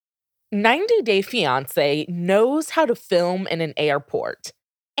90 Day Fiance knows how to film in an airport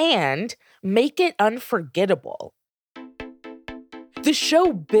and make it unforgettable. The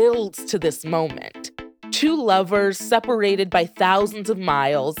show builds to this moment. Two lovers separated by thousands of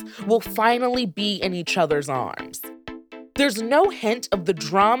miles will finally be in each other's arms. There's no hint of the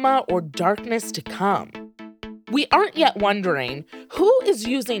drama or darkness to come. We aren't yet wondering who is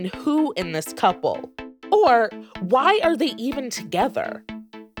using who in this couple, or why are they even together?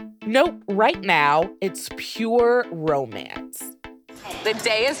 Nope, right now, it's pure romance. The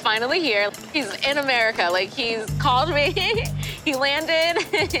day is finally here. He's in America. He's called me. He landed.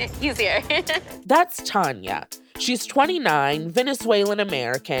 He's here. That's Tanya. She's 29, Venezuelan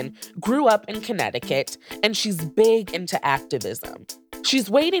American, grew up in Connecticut, and she's big into activism.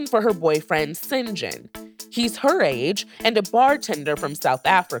 She's waiting for her boyfriend, Sinjin. He's her age and a bartender from South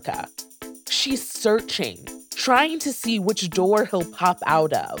Africa. She's searching, trying to see which door he'll pop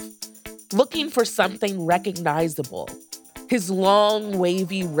out of, looking for something recognizable. His long,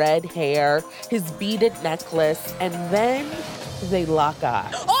 wavy red hair, his beaded necklace, and then they lock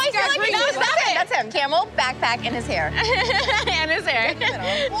eyes. Oh, I feel like that's him. Camel, backpack, and his hair. And his hair.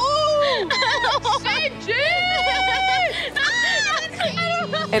 Ooh!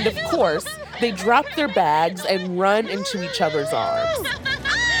 And of course, they drop their bags and run into each other's arms.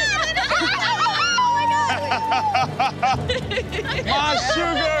 My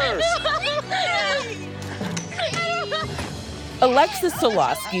sugars! Alexis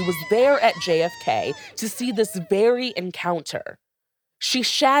Solosky was there at JFK to see this very encounter. She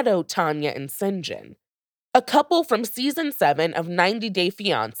shadowed Tanya and Sinjin, a couple from season 7 of 90 Day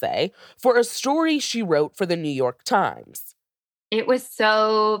Fiance, for a story she wrote for the New York Times. It was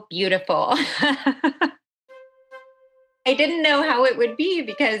so beautiful. I didn't know how it would be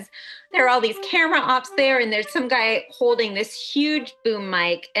because there are all these camera ops there and there's some guy holding this huge boom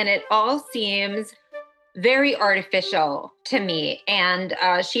mic and it all seems very artificial to me. And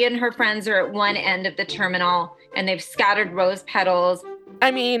she and her friends are at one end of the terminal and they've scattered rose petals.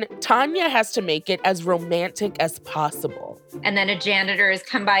 I mean, Tanya has to make it as romantic as possible. And then a janitor has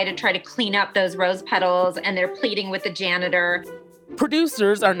come by to try to clean up those rose petals and they're pleading with the janitor.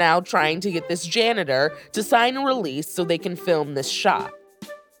 Producers are now trying to get this janitor to sign a release so they can film this shot.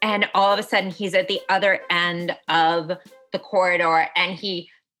 And all of a sudden, he's at the other end of the corridor and he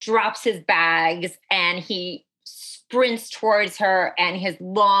drops his bags and he sprints towards her and his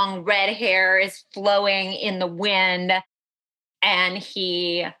long red hair is flowing in the wind. And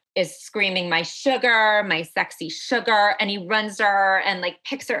he is screaming, "My sugar, my sexy sugar." And he runs to her and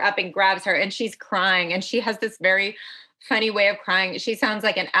picks her up and grabs her and she's crying. And she has this very funny way of crying. She sounds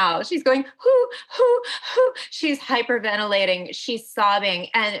like an owl. She's going, hoo, hoo, hoo. She's hyperventilating. She's sobbing.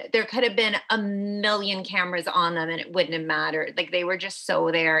 And there could have been a million cameras on them and it wouldn't have mattered. They were just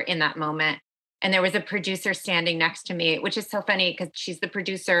so there in that moment. And there was a producer standing next to me, which is so funny because she's the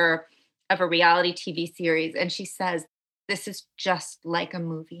producer of a reality TV series. And she says, "This is just like a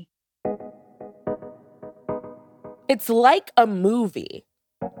movie." It's like a movie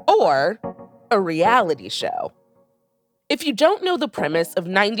or a reality show. If you don't know the premise of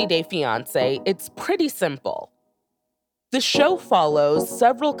 90 Day Fiance, it's pretty simple. The show follows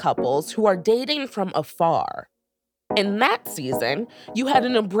several couples who are dating from afar. In that season, you had a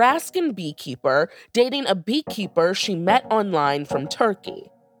Nebraskan beekeeper dating a beekeeper she met online from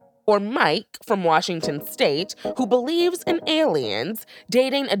Turkey. Or Mike from Washington State, who believes in aliens,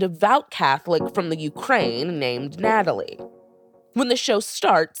 dating a devout Catholic from the Ukraine named Natalie. When the show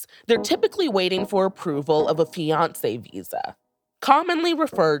starts, they're typically waiting for approval of a fiancé visa, commonly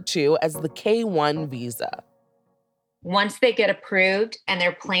referred to as the K-1 visa. Once they get approved and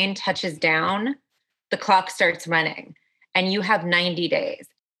their plane touches down, the clock starts running and you have 90 days.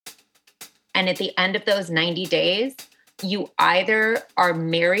 And at the end of those 90 days, you either are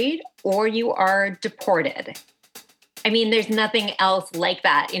married or you are deported. I mean, there's nothing else like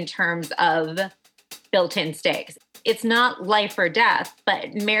that in terms of built-in stakes. It's not life or death,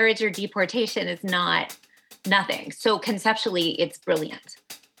 but marriage or deportation is not nothing. So conceptually, it's brilliant.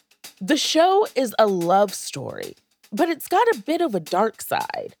 The show is a love story, but it's got a bit of a dark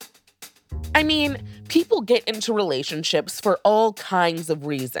side. I mean, people get into relationships for all kinds of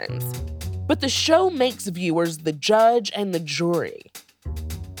reasons, but the show makes viewers the judge and the jury.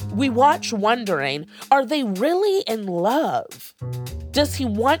 We watch wondering, are they really in love? Does he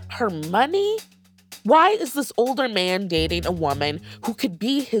want her money? Why is this older man dating a woman who could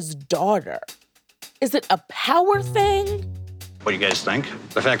be his daughter? Is it a power thing? What do you guys think?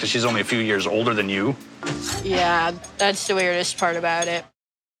 The fact that she's only a few years older than you? Yeah, that's the weirdest part about it.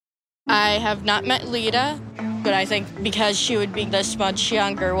 I have not met Lita. But I think because she would be this much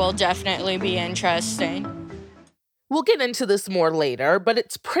younger will definitely be interesting. We'll get into this more later, but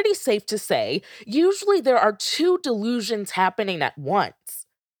it's pretty safe to say usually there are two delusions happening at once.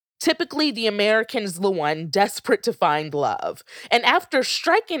 Typically, the American is the one desperate to find love, and after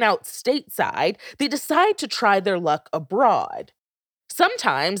striking out stateside, they decide to try their luck abroad.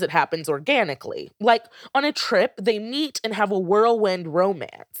 Sometimes it happens organically, like on a trip they meet and have a whirlwind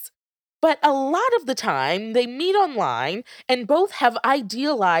romance. But a lot of the time, they meet online and both have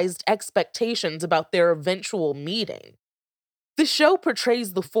idealized expectations about their eventual meeting. The show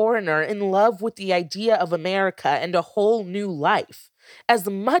portrays the foreigner in love with the idea of America and a whole new life, as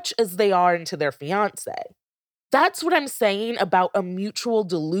much as they are into their fiancé. That's what I'm saying about a mutual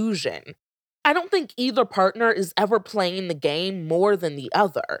delusion. I don't think either partner is ever playing the game more than the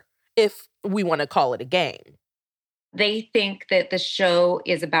other, if we want to call it a game. They think that the show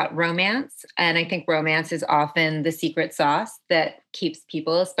is about romance, and I think romance is often the secret sauce that keeps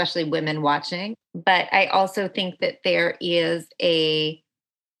people, especially women, watching. But I also think that there is a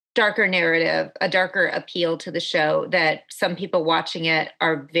darker narrative, a darker appeal to the show that some people watching it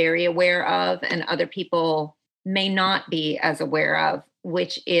are very aware of and other people may not be as aware of,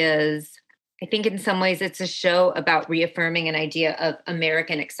 which is, I think in some ways it's a show about reaffirming an idea of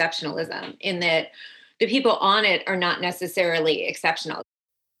American exceptionalism in that the people on it are not necessarily exceptional.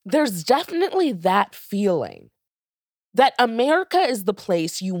 There's definitely that feeling that America is the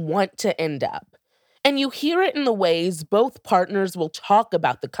place you want to end up. And you hear it in the ways both partners will talk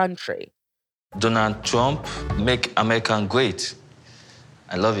about the country. Donald Trump, make America great.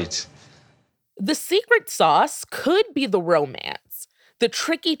 I love it. The secret sauce could be the romance, the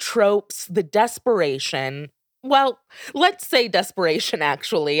tricky tropes, the desperation. Well, let's say desperation,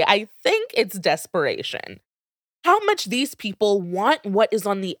 actually. I think it's desperation. How much these people want what is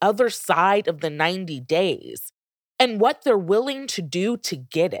on the other side of the 90 days and what they're willing to do to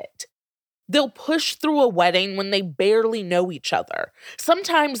get it. They'll push through a wedding when they barely know each other.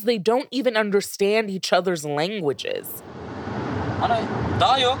 Sometimes they don't even understand each other's languages.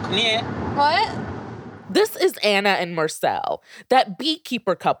 What? This is Anna and Marcel, that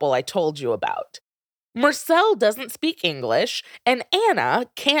beekeeper couple I told you about. Marcel doesn't speak English, and Anna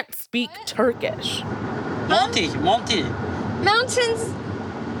can't speak Turkish. Monty. Mountains.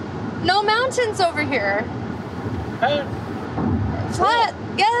 No mountains over here. Flat,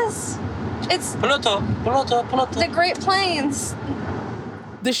 yes. It's Pluto. the Great Plains.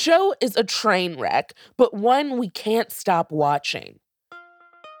 The show is a train wreck, but one we can't stop watching.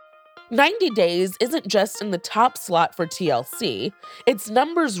 90 Days isn't just in the top slot for TLC, its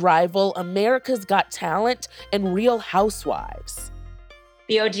numbers rival America's Got Talent and Real Housewives.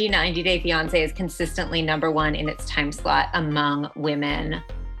 The OG 90 Day Fiance is consistently number one in its time slot among women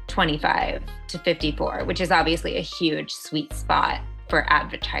 25 to 54, which is obviously a huge sweet spot for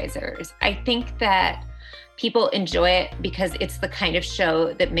advertisers. I think that people enjoy it because it's the kind of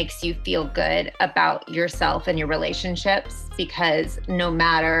show that makes you feel good about yourself and your relationships, because no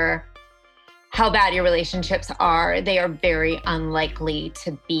matter how bad your relationships are, they are very unlikely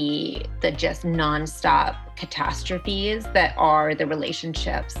to be the just nonstop catastrophes that are the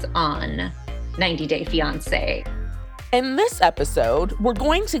relationships on 90 Day Fiancé. In this episode, we're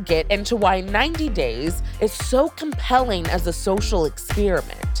going to get into why 90 Days is so compelling as a social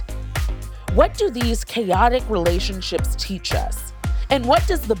experiment. What do these chaotic relationships teach us? And what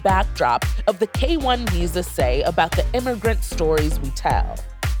does the backdrop of the K-1 visa say about the immigrant stories we tell?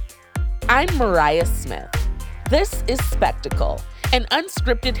 I'm Mariah Smith. This is Spectacle, an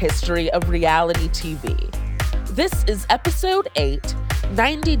unscripted history of reality TV. This is episode 8,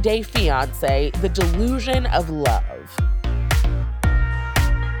 90 Day Fiancé, The Delusion of Love.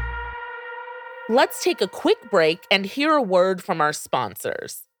 Let's take a quick break and hear a word from our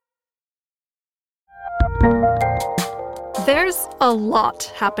sponsors. There's a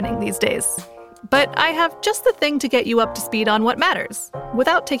lot happening these days, but I have just the thing to get you up to speed on what matters,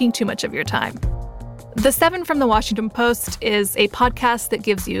 without taking too much of your time. The 7 from the Washington Post is a podcast that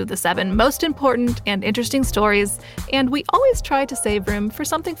gives you the 7 most important and interesting stories, and we always try to save room for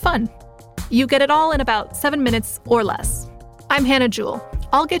something fun. You get it all in about 7 minutes or less. I'm Hannah Jewell.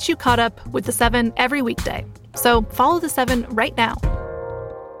 I'll get you caught up with the 7 every weekday, so follow the 7 right now.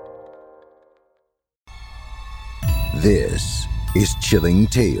 This is Chilling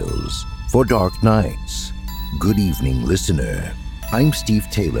Tales for Dark Nights. Good evening, listener. I'm Steve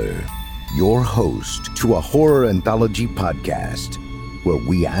Taylor, your host to a horror anthology podcast where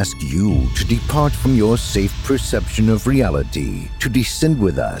we ask you to depart from your safe perception of reality to descend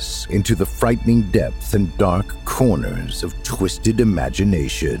with us into the frightening depths and dark corners of twisted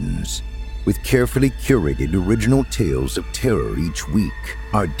imaginations. With carefully curated original tales of terror each week,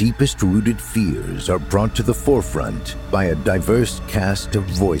 our deepest rooted fears are brought to the forefront by a diverse cast of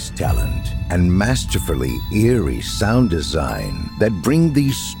voice talent and masterfully eerie sound design that bring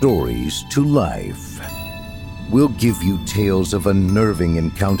these stories to life. We'll give you tales of unnerving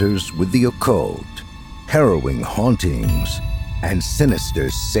encounters with the occult, harrowing hauntings, and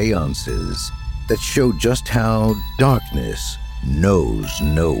sinister seances that show just how darkness knows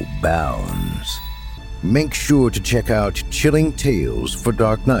no bounds. Make sure to check out Chilling Tales for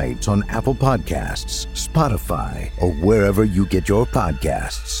Dark Nights on Apple Podcasts, Spotify, or wherever you get your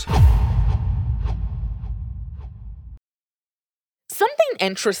podcasts. Something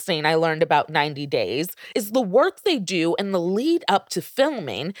interesting I learned about 90 Days is the work they do in the lead up to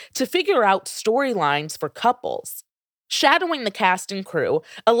filming to figure out storylines for couples. Shadowing the cast and crew,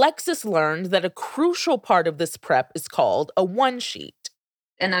 Alexis learned that a crucial part of this prep is called a one-sheet.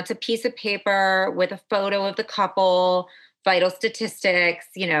 And that's a piece of paper with a photo of the couple, vital statistics,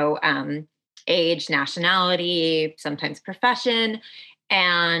 age, nationality, sometimes profession,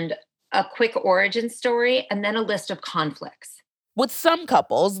 and a quick origin story, and then a list of conflicts. With some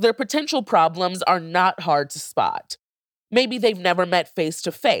couples, their potential problems are not hard to spot. Maybe they've never met face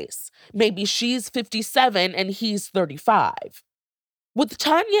to face. Maybe she's 57 and he's 35. With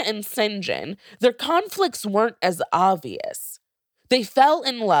Tanya and Sinjin, their conflicts weren't as obvious. They fell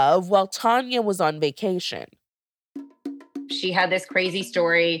in love while Tanya was on vacation. She had this crazy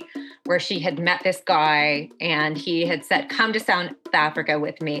story where she had met this guy and he had said, "Come to South Africa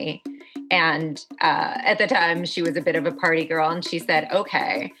with me." And at the time, she was a bit of a party girl, and she said,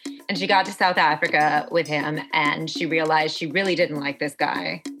 okay. And she got to South Africa with him, and she realized she really didn't like this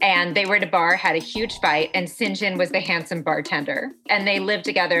guy. And they were at a bar, had a huge fight, and Sinjin was the handsome bartender. And they lived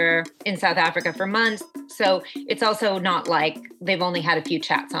together in South Africa for months. So it's also not like they've only had a few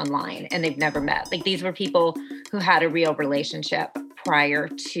chats online and they've never met. Like, these were people who had a real relationship prior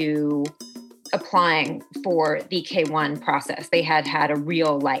to applying for the K1 process. They had a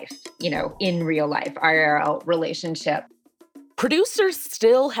real life, in real life, IRL relationship. Producers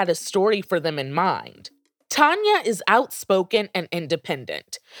still had a story for them in mind. Tanya is outspoken and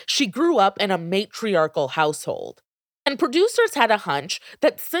independent. She grew up in a matriarchal household. And producers had a hunch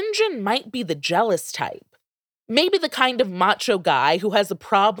that Sinjin might be the jealous type. Maybe the kind of macho guy who has a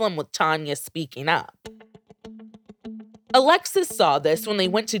problem with Tanya speaking up. Alexis saw this when they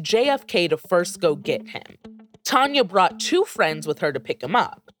went to JFK to first go get him. Tanya brought 2 friends with her to pick him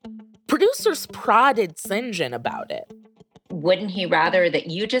up. Producers prodded Sinjin about it. Wouldn't he rather that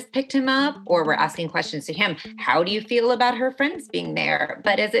you just picked him up, or were asking questions to him? How do you feel about her friends being there?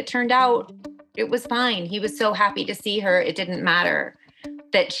 But as it turned out, it was fine. He was so happy to see her. It didn't matter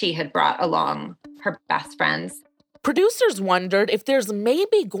that she had brought along her best friends. Producers wondered if there's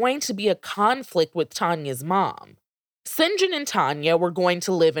maybe going to be a conflict with Tanya's mom. Sinjin and Tanya were going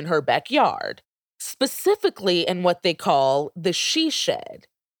to live in her backyard, specifically in what they call the she shed.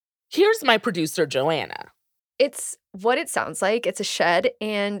 Here's my producer, Joanna. It's what it sounds like. It's a shed,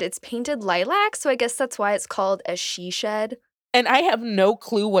 and it's painted lilac, so I guess that's why it's called a she shed. And I have no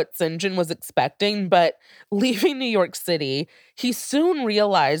clue what Sinjin was expecting, but leaving New York City, he soon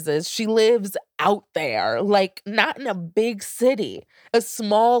realizes she lives out there, like not in a big city, a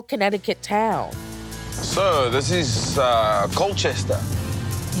small Connecticut town. So, this is Colchester.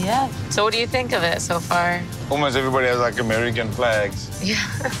 Yeah. So what do you think of it so far? Almost everybody has like American flags. Yeah.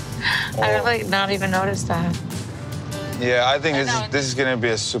 I've like not even noticed that. Yeah, I think this is gonna be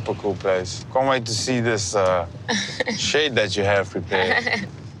a super cool place. Can't wait to see this shade that you have prepared.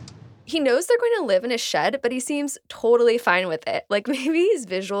 He knows they're going to live in a shed, but he seems totally fine with it. Like, maybe he's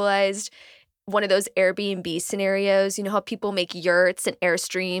visualized one of those Airbnb scenarios. You know how people make yurts and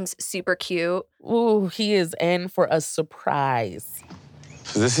Airstreams super cute? Ooh, he is in for a surprise.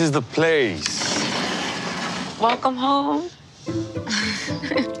 So this is the place. Welcome home.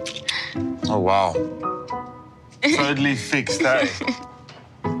 Oh, wow. Totally fixed, eh?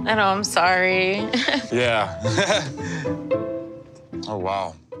 I know, I'm sorry. Yeah. Oh,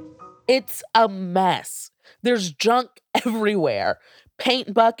 wow. It's a mess. There's junk everywhere.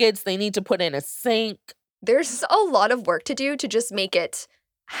 Paint buckets they need to put in a sink. There's a lot of work to do to just make it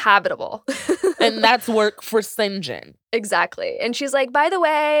habitable. And that's work for Sinjin. Exactly. And she's like, by the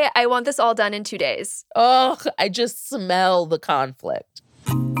way, I want this all done in 2 days. Ugh, I just smell the conflict.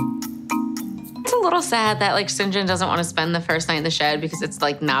 It's a little sad that like Sinjin doesn't want to spend the first night in the shed because it's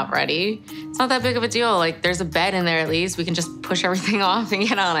like not ready. It's not that big of a deal. Like, there's a bed in there at least. We can just push everything off and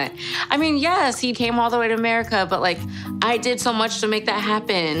get on it. I mean, yes, he came all the way to America, but like I did so much to make that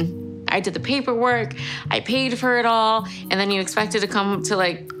happen. I did the paperwork, I paid for it all, and then you expected to come to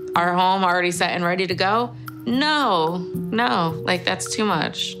like our home already set and ready to go? No, like that's too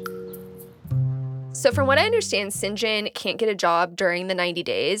much. So from what I understand, Sinjin can't get a job during the 90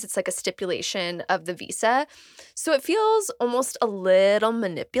 days. It's like a stipulation of the visa. So it feels almost a little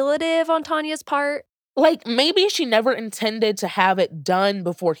manipulative on Tanya's part. Like, maybe she never intended to have it done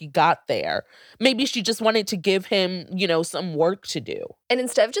before he got there. Maybe she just wanted to give him, some work to do. And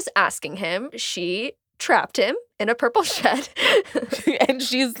instead of just asking him, she trapped him in a purple shed. And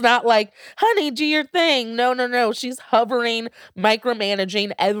she's not like, honey, do your thing. No. She's hovering,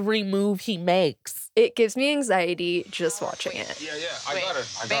 micromanaging every move he makes. It gives me anxiety just watching it. Yeah.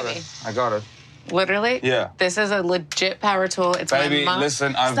 I got it. Literally? Yeah. This is a legit power tool. It's Baby, my mom.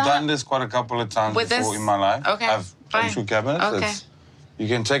 listen, I've done this quite a couple of times With before this? in my life. Okay, I've fine. gone through cabinets. Okay. You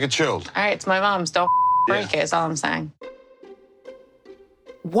can take it chilled. All right, it's my mom's. Don't break it, is all I'm saying.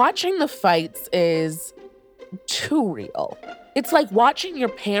 Watching the fights is too real. It's like watching your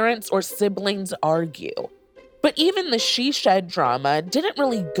parents or siblings argue. But even the she shed drama didn't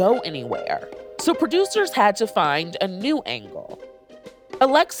really go anywhere. So producers had to find a new angle.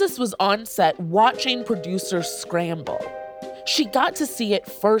 Alexis was on set watching producers scramble. She got to see it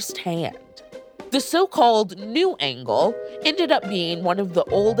firsthand. The so-called new angle ended up being one of the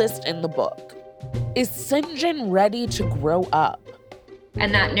oldest in the book. Is Sinjin ready to grow up?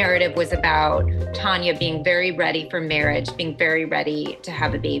 And that narrative was about Tanya being very ready for marriage, being very ready to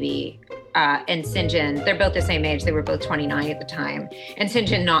have a baby. And Sinjin, they're both the same age. They were both 29 at the time. And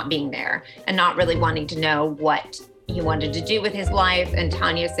Sinjin not being there and not really wanting to know what he wanted to do with his life. And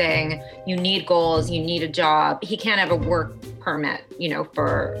Tanya saying, you need goals, you need a job. He can't have a work permit,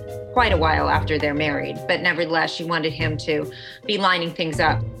 for quite a while after they're married. But nevertheless, she wanted him to be lining things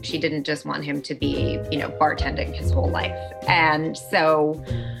up. She didn't just want him to be, bartending his whole life. And so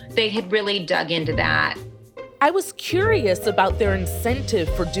they had really dug into that. I was curious about their incentive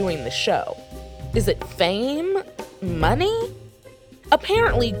for doing the show. Is it fame? Money?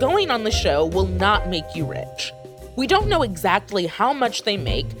 Apparently, going on the show will not make you rich. We don't know exactly how much they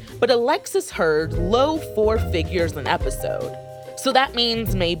make, but Alexis heard low 4 figures an episode. So that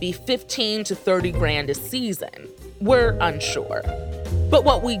means maybe 15 to 30 grand a season. We're unsure. But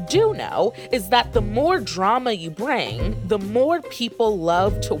what we do know is that the more drama you bring, the more people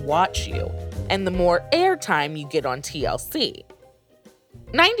love to watch you, and the more airtime you get on TLC.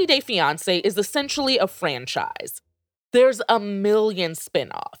 90 Day Fiance is essentially a franchise. There's a million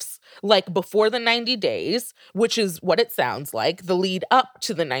spin-offs, like Before the 90 Days, which is what it sounds like, the lead up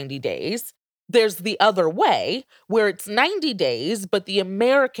to the 90 days. There's The Other Way, where it's 90 days, but the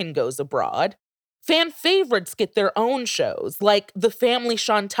American goes abroad. Fan favorites get their own shows, like The Family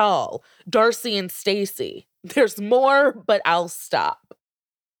Chantal, Darcy and Stacey. There's more, but I'll stop.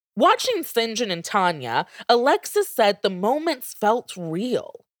 Watching Sinjin and Tanya, Alexis said the moments felt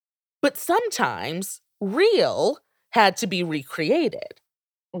real. But sometimes, real had to be recreated.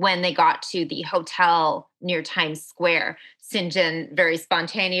 When they got to the hotel near Times Square, Sinjin very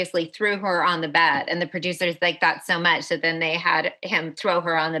spontaneously threw her on the bed, and the producers liked that so much that then they had him throw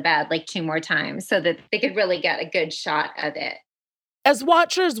her on the bed like 2 more times so that they could really get a good shot of it. As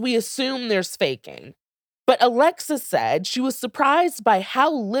watchers, we assume there's faking. But Alexis said she was surprised by how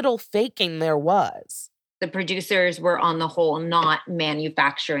little faking there was. The producers were, on the whole, not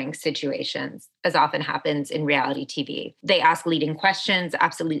manufacturing situations, as often happens in reality TV. They ask leading questions,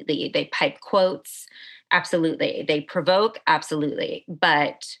 absolutely. They pipe quotes, absolutely. They provoke, absolutely,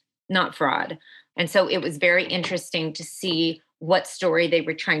 but not fraud. And so it was very interesting to see what story they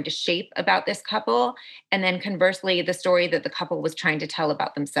were trying to shape about this couple, and then conversely, the story that the couple was trying to tell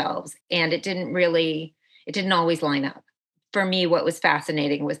about themselves. And it didn't always line up. For me, what was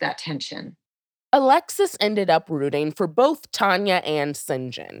fascinating was that tension. Alexis ended up rooting for both Tanya and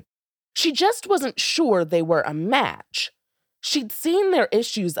Sinjin. She just wasn't sure they were a match. She'd seen their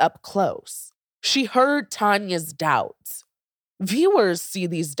issues up close. She heard Tanya's doubts. Viewers see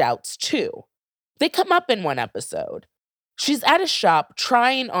these doubts too. They come up in one episode. She's at a shop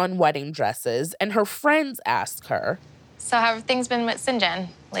trying on wedding dresses, and her friends ask her, So how have things been with Sinjin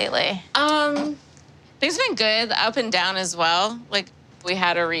lately? Things have been good, up and down as well. Like, we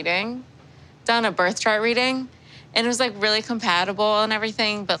had a reading, done a birth chart reading, and it was like really compatible and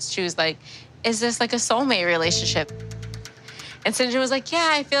everything, but she was like, is this like a soulmate relationship? And Sinjin was like, yeah,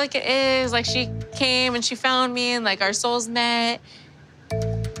 I feel like it is. Like, she came and she found me and like our souls met.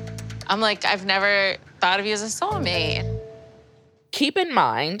 I'm like, I've never thought of you as a soulmate. Keep in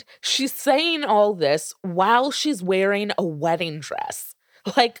mind, she's saying all this while she's wearing a wedding dress.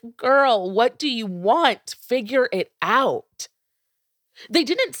 Like, girl, what do you want? Figure it out. They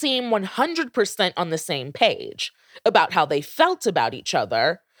didn't seem 100% on the same page about how they felt about each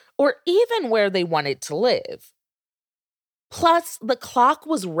other, or even where they wanted to live. Plus, the clock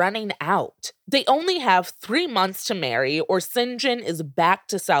was running out. They only have 3 months to marry, or Sinjin is back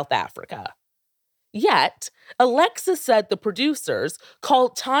to South Africa. Yet, Alexis said the producers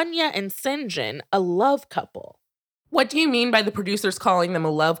called Tanya and Sinjin a love couple. What do you mean by the producers calling them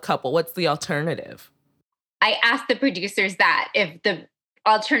a love couple? What's the alternative? I asked the producers that if the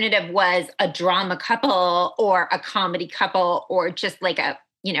alternative was a drama couple or a comedy couple or just like a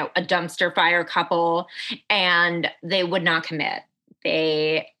dumpster fire couple, and they would not commit.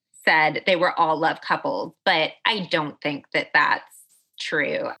 They said they were all love couples, but I don't think that that's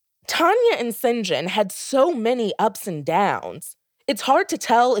true. Tanya and Sinjin had so many ups and downs. It's hard to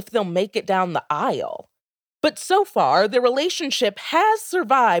tell if they'll make it down the aisle. But so far, their relationship has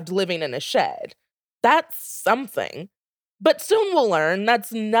survived living in a shed. That's something. But soon we'll learn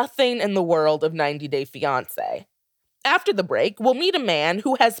that's nothing in the world of 90 Day Fiance. After the break, we'll meet a man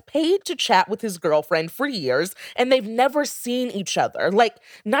who has paid to chat with his girlfriend for years, and they've never seen each other, like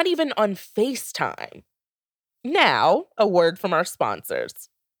not even on FaceTime. Now, a word from our sponsors.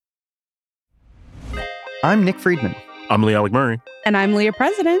 I'm Nick Friedman. I'm Lee Alec Murray. And I'm Leah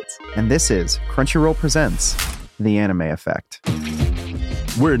President. And this is Crunchyroll Presents The Anime Effect.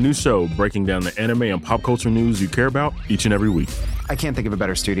 We're a new show breaking down the anime and pop culture news you care about each and every week. I can't think of a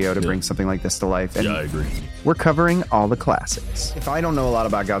better studio to bring something like this to life. And I agree. We're covering all the classics. If I don't know a lot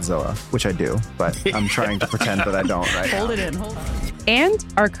about Godzilla, which I do, but I'm trying to pretend that I don't right Hold now. it in, hold it. And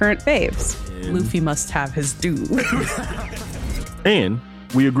our current faves. Luffy must have his due. And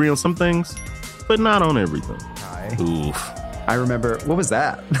we agree on some things, but not on everything. Oof. I remember, what was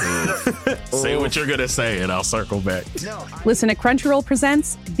that? Say what you're going to say and I'll circle back. Listen to Crunchyroll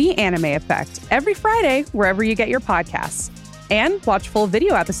Presents The Anime Effect every Friday, wherever you get your podcasts. And watch full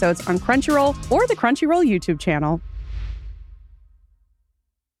video episodes on Crunchyroll or the Crunchyroll YouTube channel.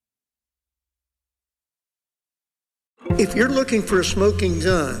 If you're looking for a smoking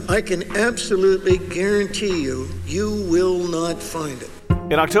gun, I can absolutely guarantee you will not find it.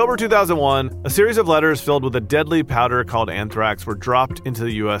 In October 2001, a series of letters filled with a deadly powder called anthrax were dropped into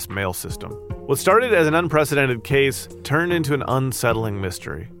the U.S. mail system. What started as an unprecedented case turned into an unsettling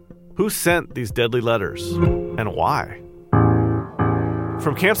mystery. Who sent these deadly letters, and why?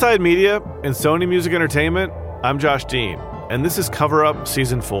 From Campside Media and Sony Music Entertainment, I'm Josh Dean, and this is Cover Up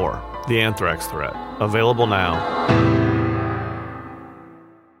Season 4, The Anthrax Threat, available now.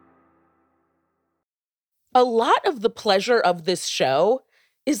 A lot of the pleasure of this show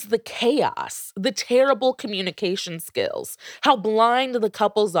is the chaos, the terrible communication skills, how blind the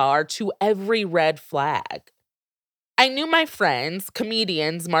couples are to every red flag. I knew my friends,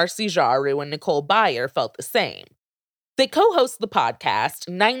 comedians Marcy Jaru and Nicole Byer, felt the same. They co-host the podcast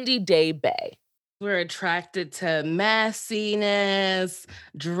 90 Day Bae. We're attracted to messiness,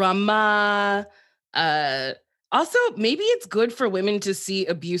 drama. Also, maybe it's good for women to see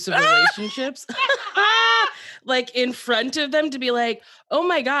abusive relationships. Like in front of them to be like, oh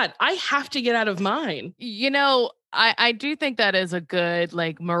my God, I have to get out of mine. You know, I do think that is a good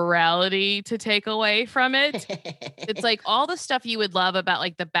like morality to take away from it. It's like all the stuff you would love about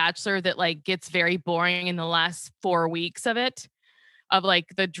like The Bachelor that like gets very boring in the last 4 weeks of it, of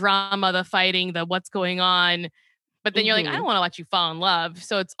like the drama, the fighting, the what's going on. But then you're like, I don't want to watch you fall in love.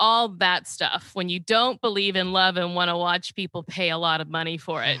 So it's all that stuff. When you don't believe in love and want to watch people pay a lot of money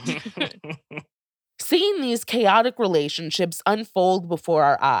for it. Seeing these chaotic relationships unfold before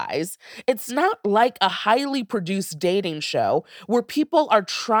our eyes, it's not like a highly produced dating show where people are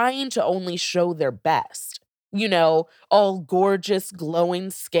trying to only show their best. You know, all gorgeous,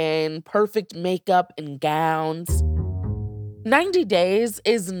 glowing skin, perfect makeup and gowns. 90 Days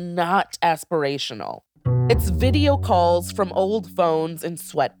is not aspirational. It's video calls from old phones and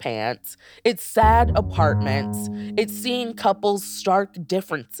sweatpants. It's sad apartments. It's seeing couples' stark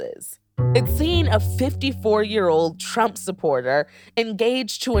differences. It's seeing a 54-year-old Trump supporter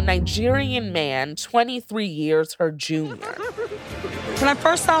engaged to a Nigerian man 23 years her junior. When I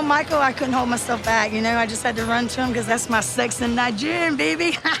first saw Michael, I couldn't hold myself back. You know, I just had to run to him because that's my sex in Nigerian,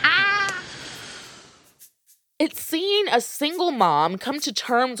 baby. It's seeing a single mom come to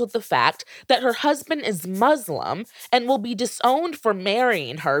terms with the fact that her husband is Muslim and will be disowned for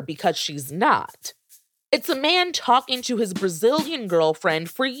marrying her because she's not. It's a man talking to his Brazilian girlfriend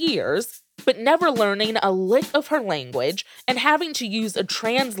for years, but never learning a lick of her language and having to use a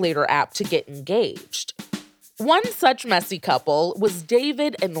translator app to get engaged. One such messy couple was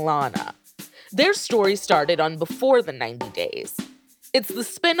David and Lana. Their story started on Before the 90 Days. It's the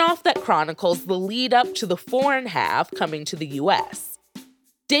spinoff that chronicles the lead up to the foreign half coming to the U.S.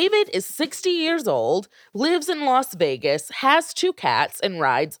 David is 60 years old, lives in Las Vegas, has 2 cats, and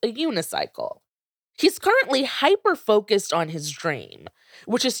rides a unicycle. He's currently hyper-focused on his dream,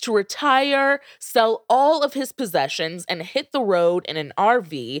 which is to retire, sell all of his possessions, and hit the road in an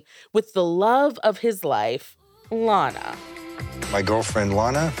RV with the love of his life, Lana. My girlfriend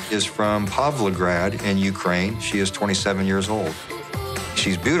Lana is from Pavlograd in Ukraine. She is 27 years old.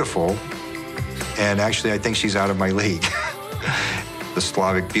 She's beautiful, and actually I think she's out of my league. The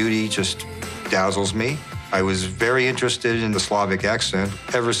Slavic beauty just dazzles me. I was very interested in the Slavic accent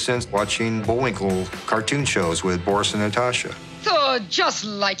ever since watching Bullwinkle cartoon shows with Boris and Natasha. So, just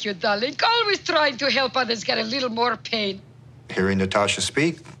like you, darling, always trying to help others get a little more pain. Hearing Natasha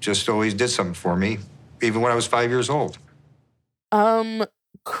speak just always did something for me, even when I was 5 years old.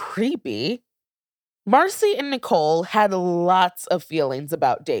 Creepy. Marcy and Nicole had lots of feelings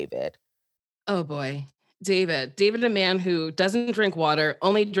about David. Oh boy. David, a man who doesn't drink water,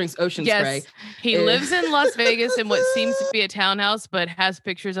 only drinks ocean spray. He lives in Las Vegas in what seems to be a townhouse, but has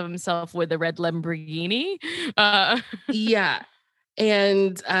pictures of himself with a red Lamborghini. Yeah.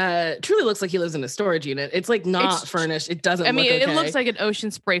 And truly looks like he lives in a storage unit. It's like not furnished. It doesn't look okay. It looks like an ocean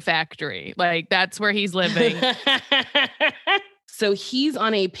spray factory. Like that's where he's living. So he's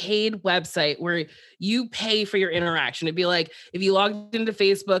on a paid website where you pay for your interaction. It'd be like if you logged into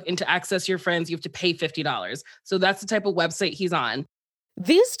Facebook and to access your friends, you have to pay $50. So that's the type of website he's on.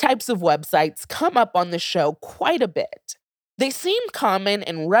 These types of websites come up on the show quite a bit. They seem common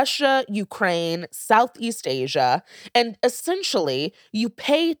in Russia, Ukraine, Southeast Asia, and essentially you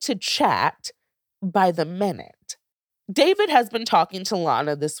pay to chat by the minute. David has been talking to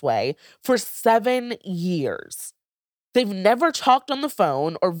Lana this way for 7 years. They've never talked on the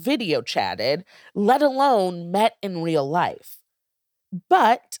phone or video chatted, let alone met in real life.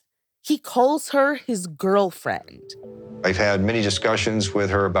 But he calls her his girlfriend. I've had many discussions with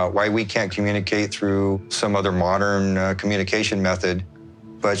her about why we can't communicate through some other modern communication method,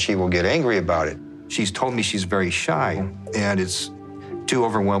 but she will get angry about it. She's told me she's very shy, and it's too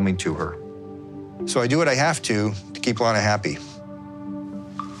overwhelming to her. So I do what I have to keep Lana happy.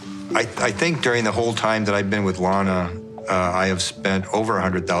 I think during the whole time that I've been with Lana, I have spent over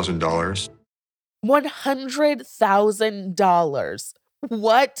 $100,000. $100,000.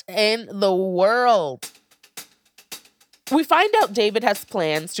 What in the world? We find out David has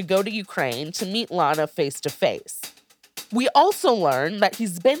plans to go to Ukraine to meet Lana face to face. We also learn that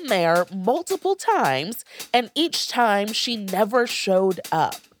he's been there multiple times, and each time she never showed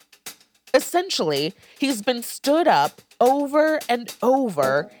up. Essentially, he's been stood up over and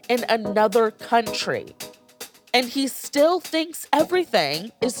over in another country. And he still thinks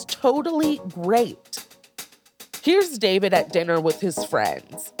everything is totally great. Here's David at dinner with his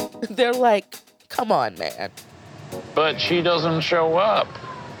friends. They're like, come on, man. But she doesn't show up.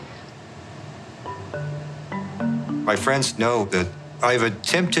 My friends know that I've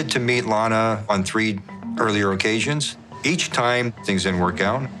attempted to meet Lana on 3 earlier occasions. Each time, things didn't work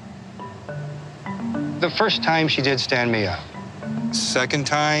out. The first time, she did stand me up. Second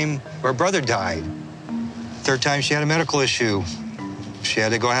time, her brother died. Third time, she had a medical issue. She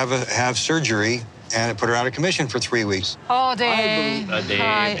had to go have surgery, and it put her out of commission for 3 weeks. Oh, Dave.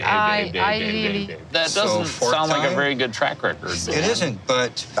 I really... That doesn't sound like a very good track record. It isn't,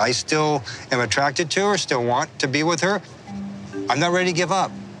 but I still am attracted to her, still want to be with her. I'm not ready to give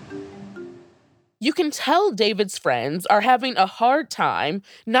up. You can tell David's friends are having a hard time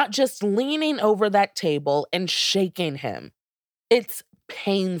not just leaning over that table and shaking him. It's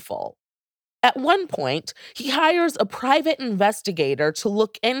painful. At one point, he hires a private investigator to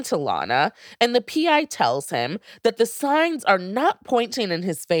look into Lana, and the PI tells him that the signs are not pointing in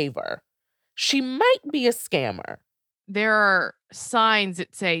his favor. She might be a scammer. There are signs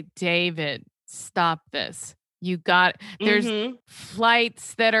that say, David, stop this. You got, there's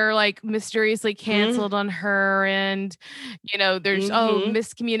flights that are like mysteriously canceled on her. And, you know, there's,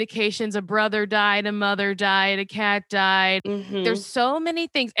 miscommunications. A brother died, a mother died, a cat died. There's so many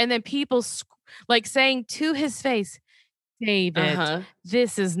things. And then people like saying to his face, David,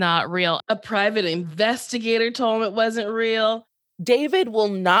 this is not real. A private investigator told him it wasn't real. David will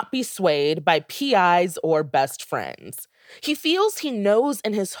not be swayed by PIs or best friends. He feels he knows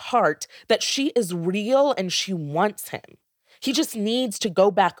in his heart that she is real and she wants him. He just needs to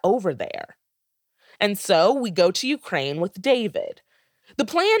go back over there. And so we go to Ukraine with David. The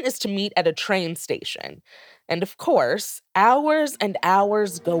plan is to meet at a train station. And of course, hours and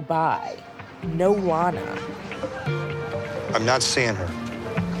hours go by. No Lana. I'm not seeing her.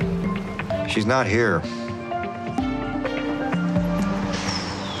 She's not here.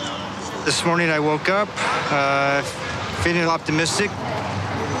 This morning I woke up feeling optimistic.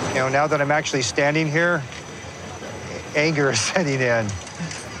 You know, now that I'm actually standing here, anger is setting in.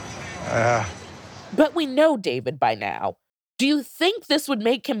 But we know David by now. Do you think this would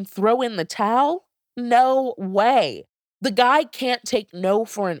make him throw in the towel? No way. The guy can't take no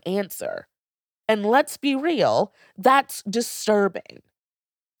for an answer. And let's be real, that's disturbing.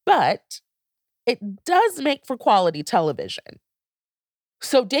 But it does make for quality television.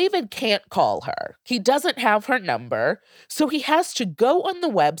 So David can't call her. He doesn't have her number, so he has to go on the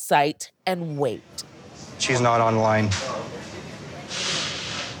website and wait. She's not online.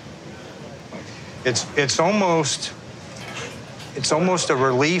 It's almost a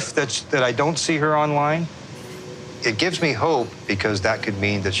relief that I don't see her online. It gives me hope because that could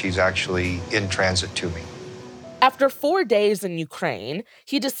mean that she's actually in transit to me. After 4 days in Ukraine,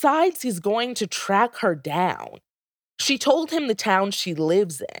 he decides he's going to track her down. She told him the town she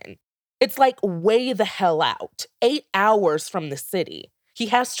lives in. It's like way the hell out, 8 hours from the city. He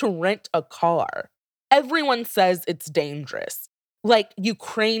has to rent a car. Everyone says it's dangerous. Like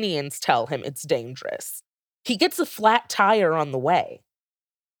Ukrainians tell him it's dangerous. He gets a flat tire on the way.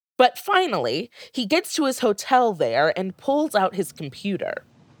 But finally, he gets to his hotel there and pulls out his computer.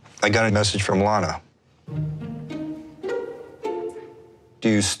 I got a message from Lana. Do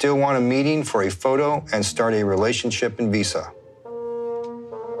you still want a meeting for a photo and start a relationship and visa?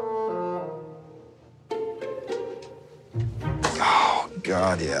 Oh,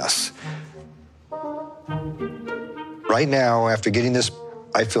 God, yes. Right now, after getting this,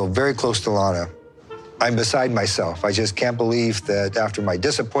 I feel very close to Lana. I'm beside myself. I just can't believe that after my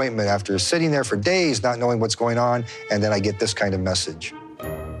disappointment, after sitting there for days not knowing what's going on, and then I get this kind of message.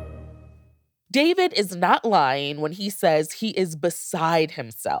 David is not lying when he says he is beside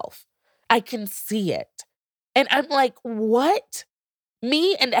himself. I can see it. And I'm like, what?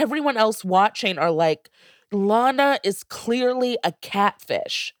 Me and everyone else watching are like, Lana is clearly a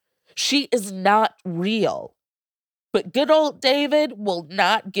catfish. She is not real. But good old David will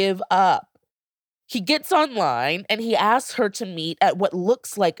not give up. He gets online and he asks her to meet at what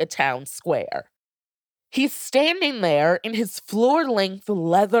looks like a town square. He's standing there in his floor-length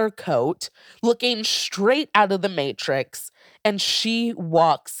leather coat, looking straight out of the Matrix, and she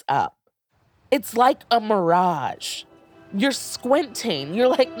walks up. It's like a mirage. You're squinting. You're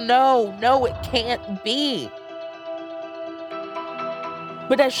like, no, it can't be.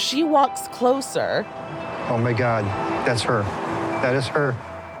 But as she walks closer... Oh my God, that's her. That is her.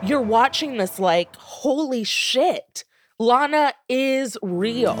 You're watching this like, holy shit. Lana is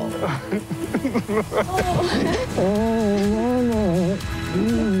real.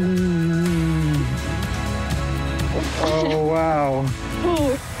 Oh, wow.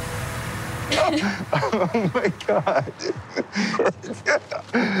 Oh, my God.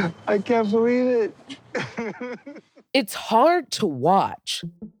 I can't believe it. It's hard to watch.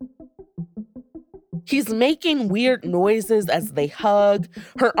 He's making weird noises as they hug.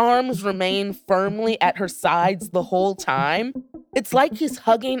 Her arms remain firmly at her sides the whole time. It's like he's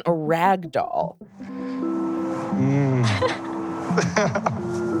hugging a rag doll.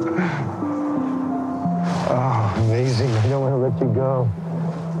 Oh, amazing. I don't want to let you go.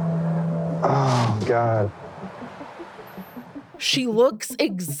 Oh, God. She looks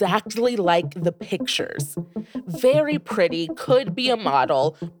exactly like the pictures. Very pretty, could be a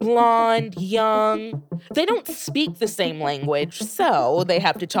model, blonde, young. They don't speak the same language, so they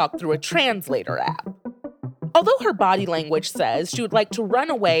have to talk through a translator app. Although her body language says she would like to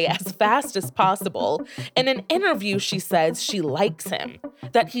run away as fast as possible, in an interview she says she likes him,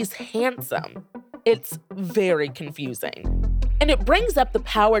 that he's handsome. It's very confusing. And it brings up the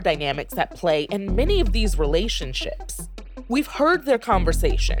power dynamics at play in many of these relationships. We've heard their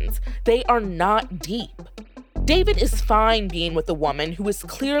conversations. They are not deep. David is fine being with a woman who is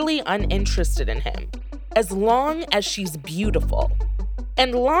clearly uninterested in him, as long as she's beautiful.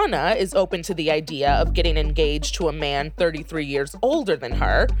 And Lana is open to the idea of getting engaged to a man 33 years older than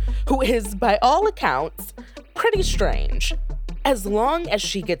her, who is, by all accounts, pretty strange, as long as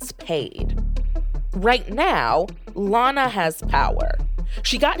she gets paid. Right now, Lana has power.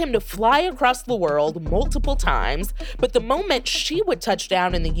 She got him to fly across the world multiple times, but the moment she would touch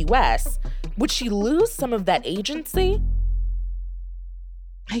down in the US, would she lose some of that agency?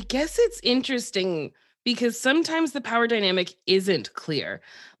 I guess it's interesting because sometimes the power dynamic isn't clear.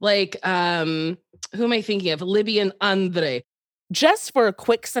 Like, who am I thinking of? Libby and Andre. Just for a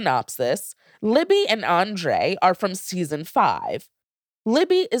quick synopsis, Libby and Andre are from season 5.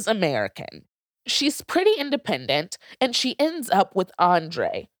 Libby is American. She's pretty independent, and she ends up with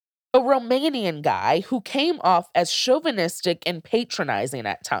Andre, a Romanian guy who came off as chauvinistic and patronizing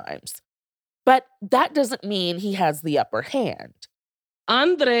at times. But that doesn't mean he has the upper hand.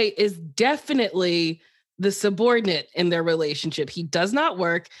 Andre is definitely the subordinate in their relationship. He does not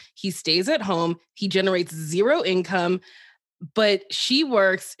work. He stays at home. He generates zero income, but she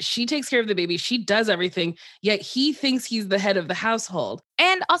works. She takes care of the baby. She does everything. Yet he thinks he's the head of the household.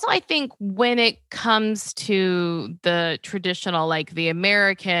 And also, I think when it comes to the traditional, like the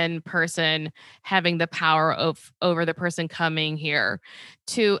American person having the power over the person coming here,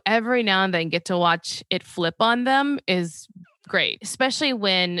 to every now and then get to watch it flip on them is great, especially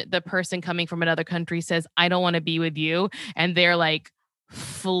when the person coming from another country says, I don't want to be with you. And they're like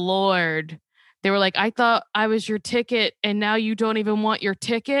floored. They were like, I thought I was your ticket and now you don't even want your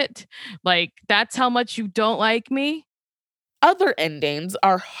ticket. Like, that's how much you don't like me. Other endings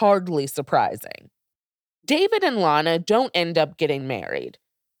are hardly surprising. David and Lana don't end up getting married.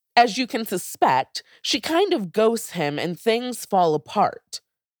 As you can suspect, she kind of ghosts him and things fall apart.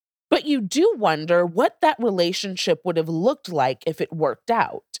 But you do wonder what that relationship would have looked like if it worked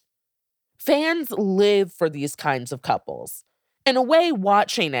out. Fans live for these kinds of couples. In a way,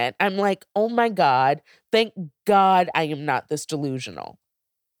 watching it, I'm like, oh my God, thank God I am not this delusional.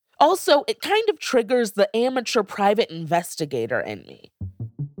 Also, it kind of triggers the amateur private investigator in me.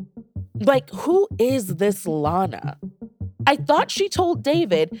 Like, who is this Lana? I thought she told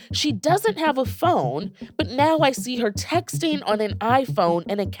David she doesn't have a phone, but now I see her texting on an iPhone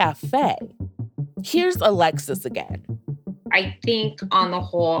in a cafe. Here's Alexis again. I think on the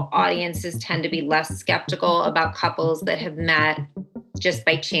whole, audiences tend to be less skeptical about couples that have met just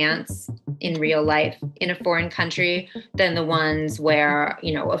by chance in real life in a foreign country than the ones where,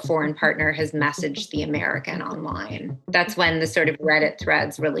 a foreign partner has messaged the American online. That's when the sort of Reddit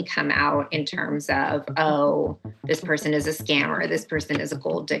threads really come out in terms of, oh, this person is a scammer, this person is a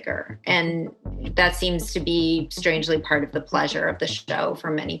gold digger. And that seems to be strangely part of the pleasure of the show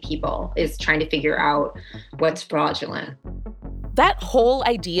for many people, is trying to figure out what's fraudulent. That whole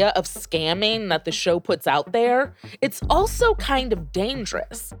idea of scamming that the show puts out there, it's also kind of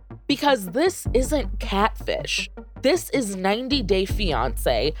dangerous because this isn't Catfish. This is 90 Day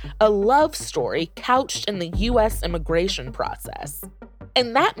Fiance, a love story couched in the US immigration process.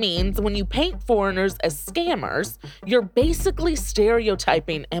 And that means when you paint foreigners as scammers, you're basically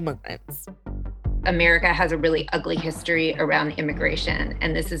stereotyping immigrants. America has a really ugly history around immigration,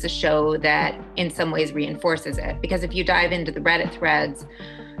 and this is a show that in some ways reinforces it. Because if you dive into the Reddit threads,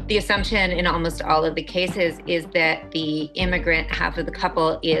 the assumption in almost all of the cases is that the immigrant half of the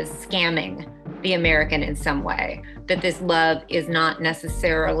couple is scamming the American in some way, that this love is not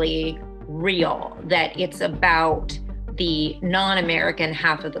necessarily real, that it's about the non-American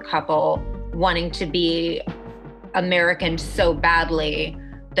half of the couple wanting to be American so badly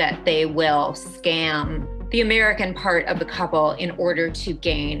that they will scam the American part of the couple in order to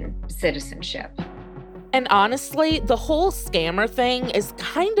gain citizenship. And honestly, the whole scammer thing is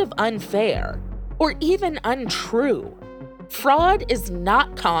kind of unfair, or even untrue. Fraud is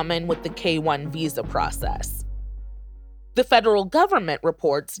not common with the K-1 visa process. The federal government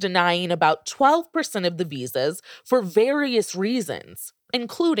reports denying about 12% of the visas for various reasons,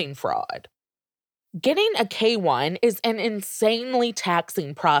 including fraud. Getting a K-1 is an insanely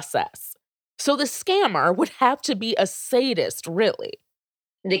taxing process, so the scammer would have to be a sadist, really.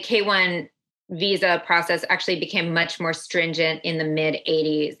 The K-1 visa process actually became much more stringent in the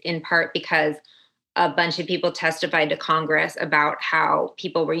mid-'80s, in part because a bunch of people testified to Congress about how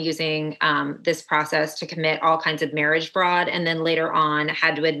people were using this process to commit all kinds of marriage fraud, and then later on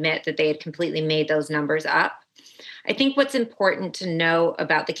had to admit that they had completely made those numbers up. I think what's important to know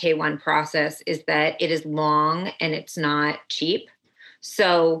about the K-1 process is that it is long and it's not cheap.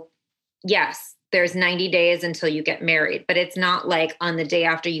 So yes, there's 90 days until you get married, but it's not like on the day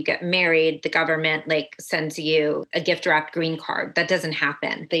after you get married, the government sends you a gift wrapped green card. That doesn't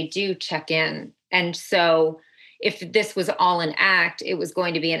happen. They do check in. And so if this was all an act, it was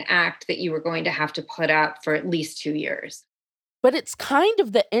going to be an act that you were going to have to put up for at least 2 years. But it's kind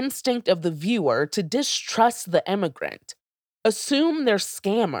of the instinct of the viewer to distrust the immigrant, assume they're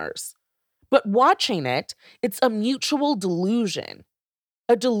scammers. But watching it, it's a mutual delusion,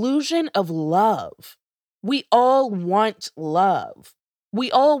 a delusion of love. We all want love.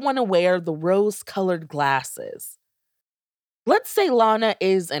 We all want to wear the rose-colored glasses. Let's say Lana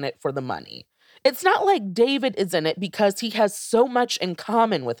is in it for the money. It's not like David is in it because he has so much in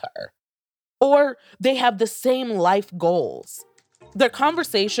common with her, or they have the same life goals. Their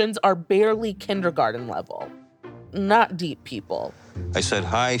conversations are barely kindergarten level. Not deep, people. I said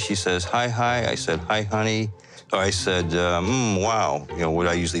hi, she says hi. I said hi, honey. I said, wow, what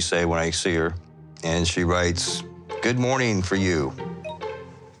I usually say when I see her. And she writes, good morning for you.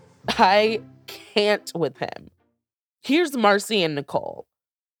 I can't with him. Here's Marcy and Nicole.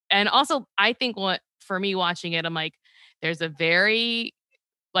 And also, I think for me watching it, I'm like, there's a very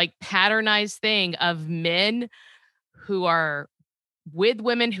like patternized thing of men who are with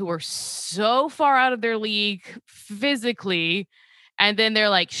women who are so far out of their league physically. And then they're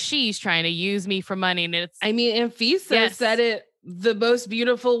like, she's trying to use me for money. And I mean, Anfisa said it the most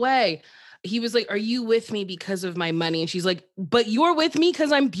beautiful way. He was like, are you with me because of my money? And she's like, but you're with me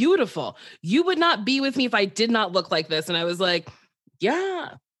because I'm beautiful. You would not be with me if I did not look like this. And I was like,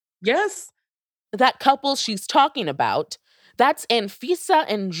 yeah, yes. That couple she's talking about, that's Anfisa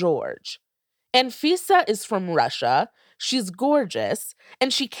and George. Anfisa is from Russia. She's gorgeous,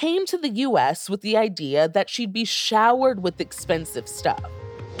 and she came to the US with the idea that she'd be showered with expensive stuff.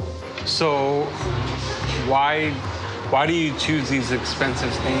 So why do you choose these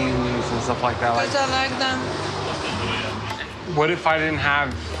expensive things and stuff like that? Because I like them. What if I didn't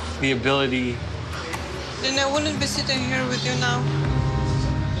have the ability? Then I wouldn't be sitting here with you now.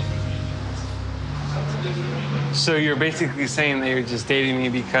 So you're basically saying that you're just dating me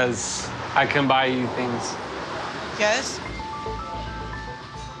because I can buy you things? Yes.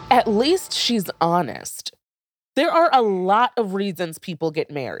 At least she's honest. There are a lot of reasons people get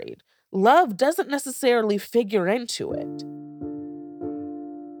married. Love doesn't necessarily figure into it.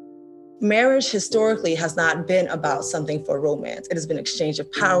 Marriage historically has not been about something for romance. It has been exchange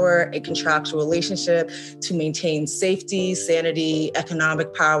of power, a contractual relationship to maintain safety, sanity,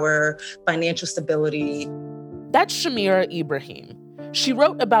 economic power, financial stability. That's Shamira Ibrahim. She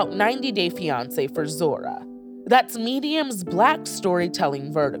wrote about 90 Day Fiance for Zora. That's Medium's Black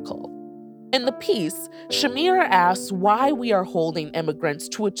storytelling vertical. In the piece, Shamira asks why we are holding immigrants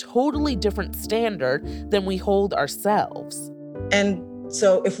to a totally different standard than we hold ourselves. And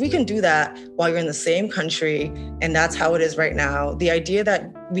so if we can do that while you're in the same country, and that's how it is right now, the idea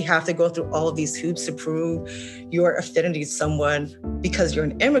that we have to go through all of these hoops to prove your affinity to someone because you're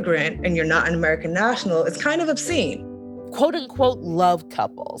an immigrant and you're not an American national is kind of obscene. Quote-unquote love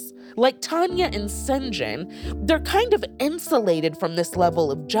couples, like Tanya and Sinjin, they're kind of insulated from this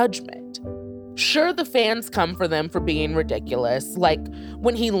level of judgment. Sure, the fans come for them for being ridiculous, like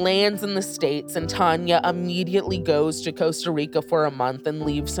when he lands in the States and Tanya immediately goes to Costa Rica for a month and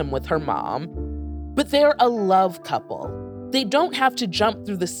leaves him with her mom. But they're a love couple. They don't have to jump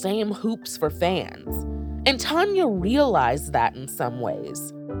through the same hoops for fans. And Tanya realized that in some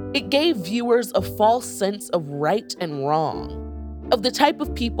ways. It gave viewers a false sense of right and wrong, of the type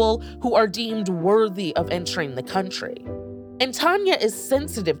of people who are deemed worthy of entering the country. And Tanya is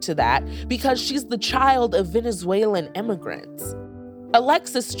sensitive to that because she's the child of Venezuelan immigrants.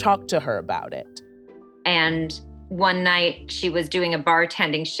 Alexis talked to her about it. And one night she was doing a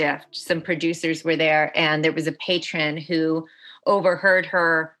bartending shift. Some producers were there, and there was a patron who overheard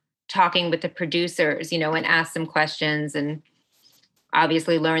her talking with the producers, and asked some questions, and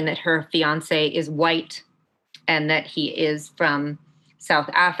obviously learned that her fiance is white and that he is from South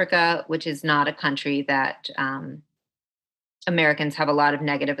Africa, which is not a country that Americans have a lot of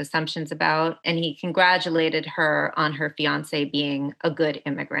negative assumptions about. And he congratulated her on her fiance being a good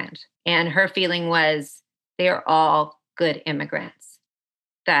immigrant. And her feeling was they are all good immigrants,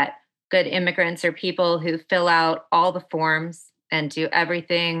 that good immigrants are people who fill out all the forms and do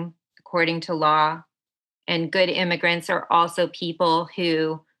everything according to law. And good immigrants are also people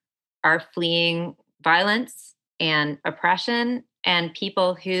who are fleeing violence and oppression, and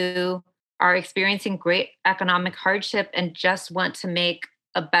people who are experiencing great economic hardship and just want to make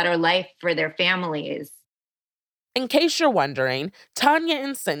a better life for their families. In case you're wondering, Tanya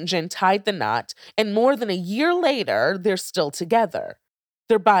and Sinjin tied the knot, and more than a year later, they're still together.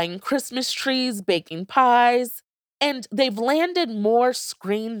 They're buying Christmas trees, baking pies, and they've landed more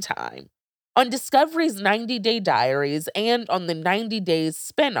screen time. On Discovery's 90 Day Diaries and on the 90 Days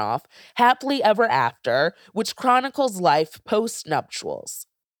spinoff, Happily Ever After, which chronicles life post-nuptials.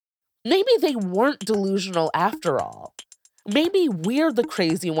 Maybe they weren't delusional after all. Maybe we're the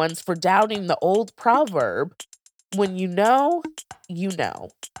crazy ones for doubting the old proverb, when you know, you know.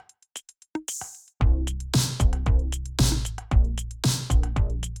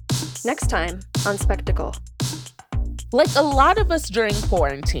 Next time on Spectacle. Like a lot of us during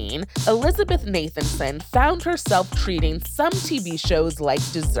quarantine, Elizabeth Nathanson found herself treating some TV shows like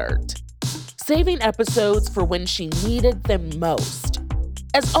dessert, saving episodes for when she needed them most,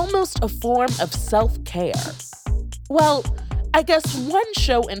 as almost a form of self-care. Well, I guess one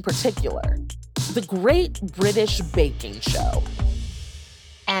show in particular, the Great British Baking Show.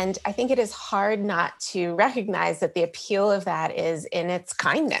 And I think it is hard not to recognize that the appeal of that is in its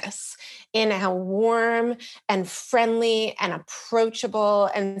kindness, in how warm and friendly and approachable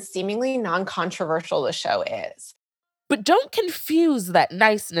and seemingly non-controversial the show is. But don't confuse that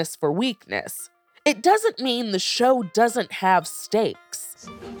niceness for weakness. It doesn't mean the show doesn't have stakes.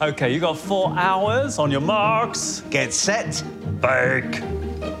 Okay, you got 4 hours on your marks. Get set, bake.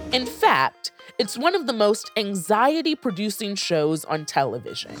 In fact, it's one of the most anxiety-producing shows on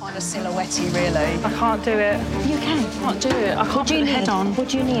television. Kind of silhouette-y, really. I can't do it. You can. I can't do it. I can't put the head on. What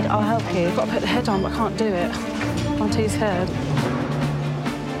do you need? I'll help you. I've got to put the head on, but I can't do it. I'm too scared.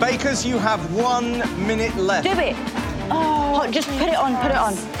 Bakers, you have 1 minute left. Do it. Oh, just put it on, put it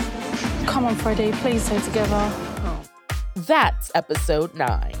on. Come on, Freddie, please stay together. That's episode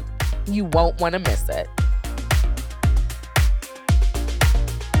 9. You won't want to miss it.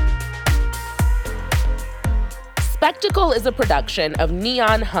 Spectacle is a production of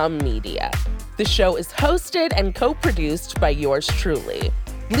Neon Hum Media. The show is hosted and co-produced by yours truly.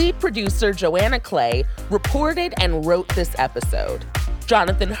 Lead producer Joanna Clay reported and wrote this episode.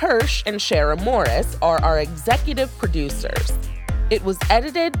 Jonathan Hirsch and Shara Morris are our executive producers. It was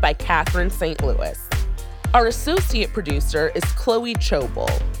edited by Catherine St. Louis. Our associate producer is Chloe Chobel.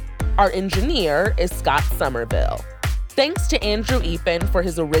 Our engineer is Scott Somerville. Thanks to Andrew Epen for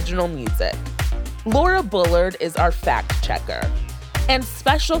his original music. Laura Bullard is our fact checker. And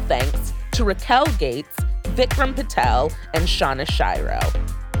special thanks to Raquel Gates, Vikram Patel, and Shauna Shiro.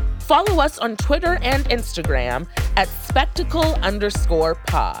 Follow us on Twitter and Instagram at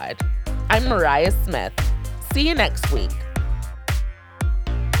 @spectacle_pod. I'm Mariah Smith. See you next week.